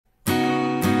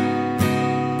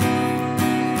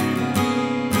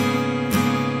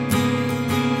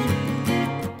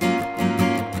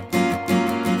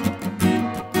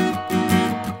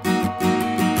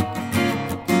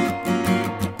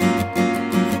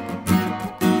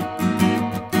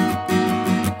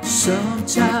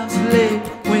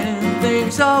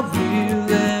are real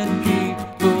and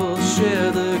people share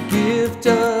the gift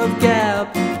of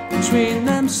gab between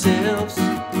themselves.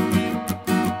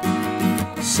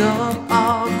 Some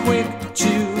are quick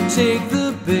to take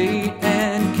the bait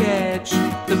and catch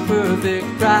the perfect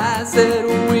prize that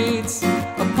waits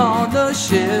upon the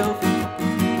shelf.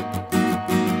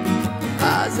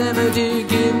 Eyes never did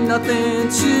give nothing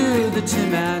to the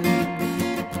tin man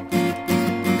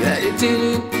that it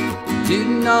didn't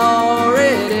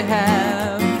already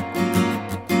have.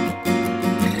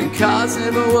 And cause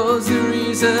never was the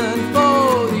reason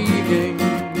for the evening,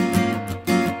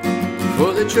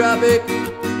 for the Tropic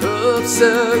of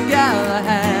Sir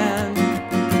Galahad.